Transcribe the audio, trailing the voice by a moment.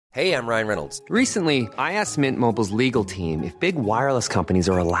Hey, I'm Ryan Reynolds. Recently, I asked Mint Mobile's legal team if big wireless companies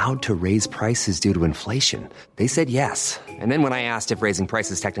are allowed to raise prices due to inflation. They said yes. And then when I asked if raising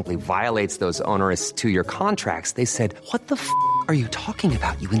prices technically violates those onerous two-year contracts, they said, "What the f*** are you talking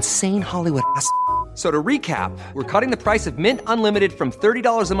about, you insane Hollywood ass?" So to recap, we're cutting the price of Mint Unlimited from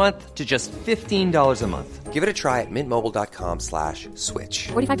 $30 a month to just $15 a month. Give it a try at mintmobile.com/switch.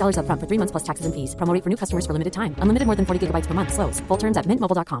 $45 up front for 3 months plus taxes and fees. Promo rate for new customers for limited time. Unlimited more than 40 gigabytes per month. Slows full terms at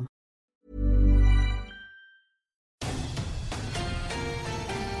mintmobile.com.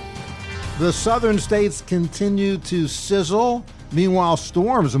 The southern states continue to sizzle. Meanwhile,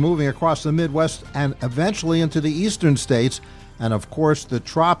 storms are moving across the Midwest and eventually into the eastern states. And of course, the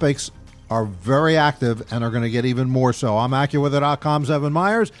tropics are very active and are going to get even more so. I'm AccuWeather.com's Evan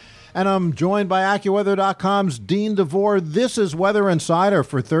Myers, and I'm joined by AccuWeather.com's Dean DeVore. This is Weather Insider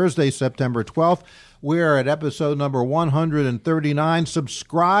for Thursday, September 12th. We're at episode number 139.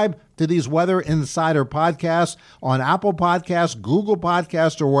 Subscribe to these Weather Insider podcasts on Apple Podcasts, Google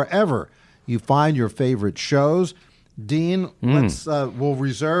Podcasts, or wherever you find your favorite shows. Dean, we'll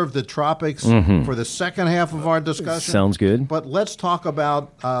reserve the tropics for the second half of our discussion. Sounds good. But let's talk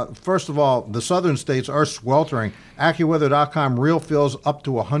about, first of all, the southern states are sweltering. AccuWeather.com real feels up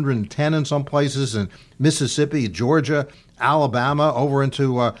to 110 in some places in Mississippi, Georgia, Alabama, over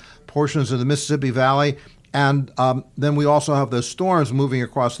into portions of the Mississippi Valley. And then we also have the storms moving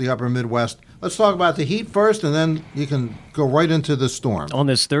across the upper Midwest. Let's talk about the heat first, and then you can go right into the storm. On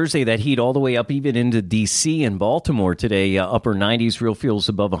this Thursday, that heat all the way up even into D.C. and Baltimore today, upper 90s, real feels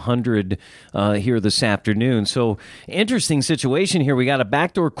above 100 here this afternoon. So interesting situation here. We got a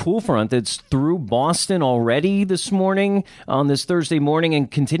backdoor cool front that's through Boston already this morning on this Thursday morning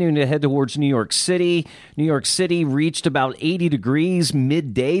and continuing to head towards New York City. New York City reached about 80 degrees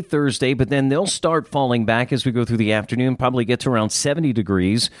midday Thursday, but then they'll start falling back as we go through the afternoon, probably get to around 70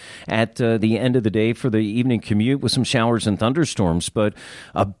 degrees at the end of the day for the evening commute with some showers and thunderstorms. But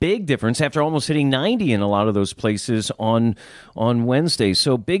a big difference after almost hitting 90 in a lot of those places on Wednesday.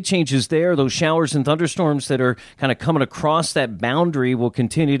 So big changes there. Those showers and thunderstorms that are kind of coming across that boundary will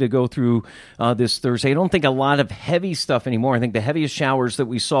continue to go through this Thursday. I don't think a lot of heavy stuff anymore. I think the heaviest showers that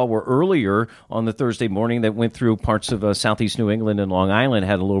we saw were earlier on the Thursday morning that went through parts of southeast New England and Long Island,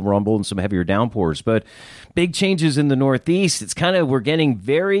 had a little rumble and some heavier downpours. But big changes in the Northeast. It's kind of, we're getting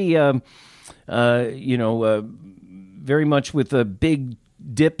very, very much with big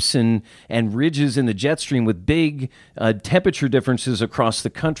dips and ridges in the jet stream with big temperature differences across the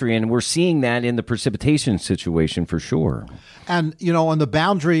country. And we're seeing that in the precipitation situation for sure. And, on the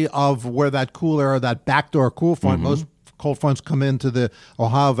boundary of where that cool air, that backdoor cool front, most cold fronts come into the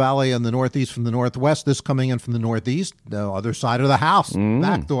Ohio Valley and the Northeast from the Northwest. This coming in from the Northeast, the other side of the house,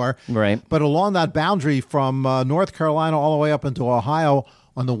 back door. Right. But along that boundary from North Carolina all the way up into Ohio,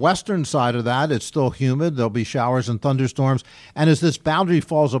 on the western side of that, it's still humid. There'll be showers and thunderstorms. And as this boundary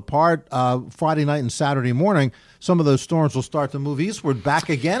falls apart Friday night and Saturday morning, some of those storms will start to move eastward back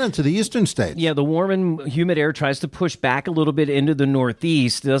again into the eastern states. Yeah, the warm and humid air tries to push back a little bit into the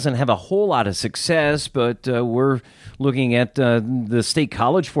Northeast. It doesn't have a whole lot of success, but we're looking at the state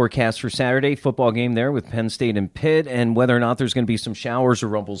college forecast for Saturday, football game there with Penn State and Pitt, and whether or not there's going to be some showers or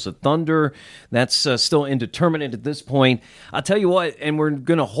rumbles of thunder. That's still indeterminate at this point. I'll tell you what, and we're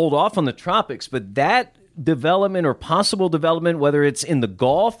going to hold off on the tropics, but that development or possible development, whether it's in the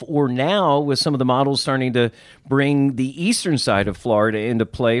Gulf or now with some of the models starting to bring the eastern side of Florida into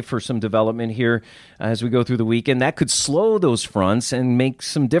play for some development here as we go through the weekend, that could slow those fronts and make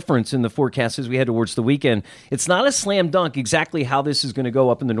some difference in the forecast as we head towards the weekend. It's not a slam dunk exactly how this is going to go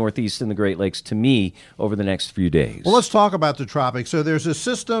up in the Northeast and the Great Lakes to me over the next few days. Well, let's talk about the tropics. So there's a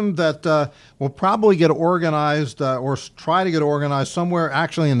system that will probably get organized or try to get organized somewhere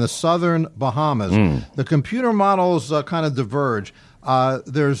actually in the southern Bahamas. The computer models kind of diverge.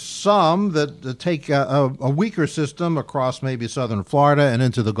 There's some that take a weaker system across maybe southern Florida and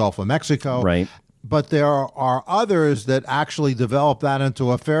into the Gulf of Mexico. Right. But there are others that actually develop that into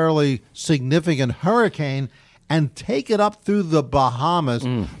a fairly significant hurricane and take it up through the Bahamas,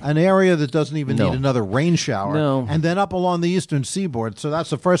 an area that doesn't even need another rain shower, and then up along the eastern seaboard. So that's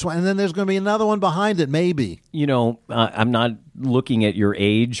the first one. And then there's going to be another one behind it, maybe. I'm not looking at your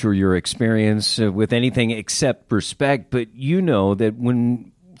age or your experience with anything except respect, but you know that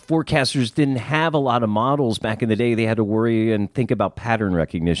when forecasters didn't have a lot of models back in the day, they had to worry and think about pattern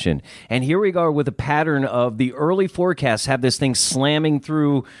recognition. And here we are with a pattern of the early forecasts have this thing slamming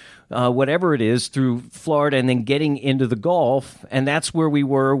through whatever it is, through Florida and then getting into the Gulf. And that's where we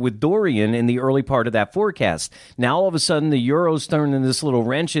were with Dorian in the early part of that forecast. Now, all of a sudden, the Euro's throwing this little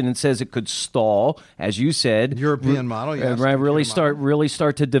wrench in and says it could stall, as you said. European model, yes. Right, really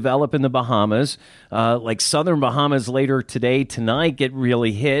start to develop in the Bahamas. Like southern Bahamas later tonight get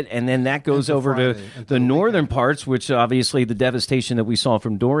really hit. And then that goes over to the northern parts, which obviously the devastation that we saw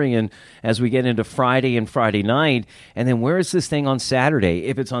from Dorian as we get into Friday and Friday night. And then where is this thing on Saturday?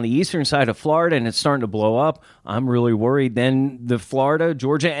 If it's on the eastern side of Florida and it's starting to blow up, I'm really worried. Then the Florida,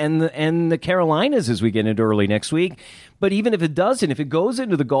 Georgia, and the Carolinas as we get into early next week. But even if it doesn't, if it goes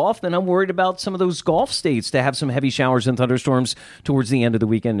into the Gulf, then I'm worried about some of those Gulf states to have some heavy showers and thunderstorms towards the end of the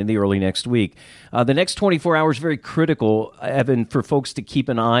weekend and the early next week. The next 24 hours very critical, Evan, for folks to keep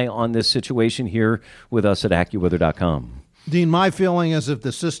an eye on this situation here with us at AccuWeather.com. Dean, my feeling is if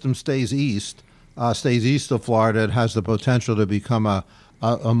the system stays east of Florida, it has the potential to become a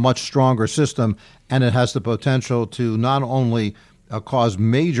much stronger system, and it has the potential to not only cause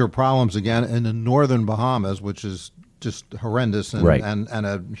major problems again in the northern Bahamas, which is just horrendous and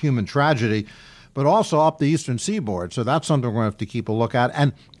a human tragedy, but also up the eastern seaboard. So that's something we're going to have to keep a look at.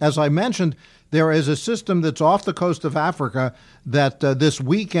 And as I mentioned, there is a system that's off the coast of Africa that this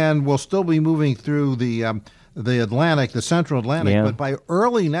weekend will still be moving through the Atlantic, the central Atlantic. Yeah. But by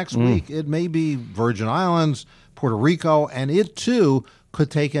early next week, it may be Virgin Islands, Puerto Rico, and it too could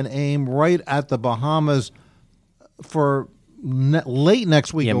take an aim right at the Bahamas for late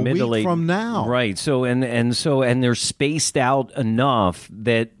next week, a week from now. Right. So and they're spaced out enough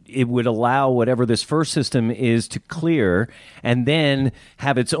that it would allow whatever this first system is to clear and then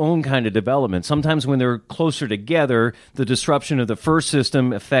have its own kind of development. Sometimes when they're closer together, the disruption of the first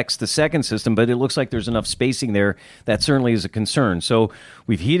system affects the second system, but it looks like there's enough spacing there. That certainly is a concern. So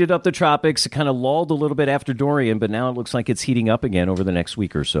we've heated up the tropics. It kind of lulled a little bit after Dorian, but now it looks like it's heating up again over the next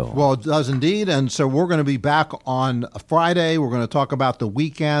week or so. Well, it does indeed. And so we're going to be back on Friday. We're going to talk about the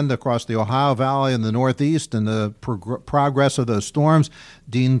weekend across the Ohio Valley and the Northeast and the progress of those storms.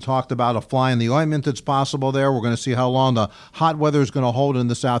 Dean talked about a fly in the ointment that's possible there. We're going to see how long the hot weather is going to hold in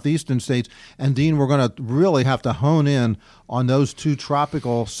the southeastern states. And, Dean, we're going to really have to hone in on those two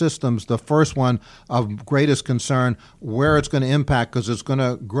tropical systems. The first one of greatest concern, where it's going to impact, because it's going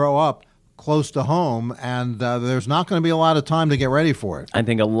to grow up close to home, and there's not going to be a lot of time to get ready for it. I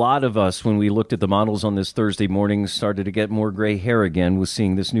think a lot of us, when we looked at the models on this Thursday morning, started to get more gray hair again with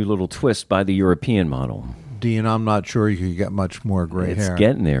seeing this new little twist by the European model. Dean, I'm not sure you could get much more gray hair. It's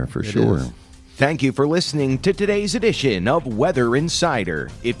getting there for sure. Is. Thank you for listening to today's edition of Weather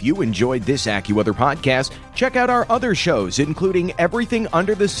Insider. If you enjoyed this AccuWeather podcast, check out our other shows, including Everything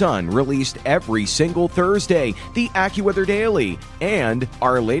Under the Sun, released every single Thursday, the AccuWeather Daily, and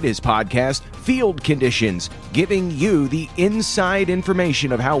our latest podcast, Field Conditions, giving you the inside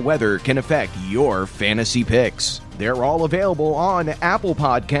information of how weather can affect your fantasy picks. They're all available on Apple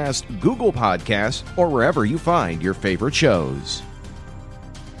Podcasts, Google Podcasts, or wherever you find your favorite shows.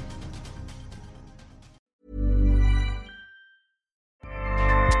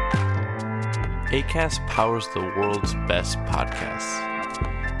 Acast powers the world's best podcasts.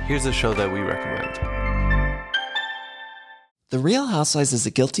 Here's a show that we recommend. The Real Housewives is a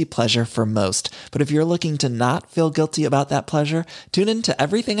guilty pleasure for most, but if you're looking to not feel guilty about that pleasure, tune in to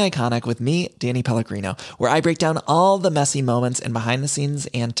Everything Iconic with me, Danny Pellegrino, where I break down all the messy moments and behind-the-scenes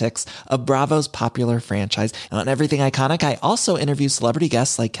antics of Bravo's popular franchise. And on Everything Iconic, I also interview celebrity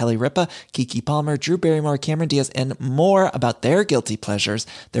guests like Kelly Ripa, Keke Palmer, Drew Barrymore, Cameron Diaz, and more about their guilty pleasures,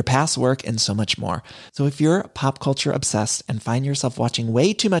 their past work, and so much more. So if you're pop culture obsessed and find yourself watching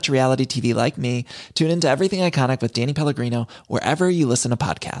way too much reality TV like me, tune into Everything Iconic with Danny Pellegrino, wherever you listen to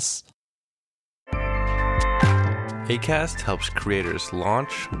podcasts. Acast helps creators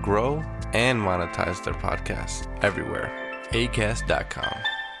launch, grow, and monetize their podcasts everywhere.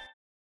 Acast.com.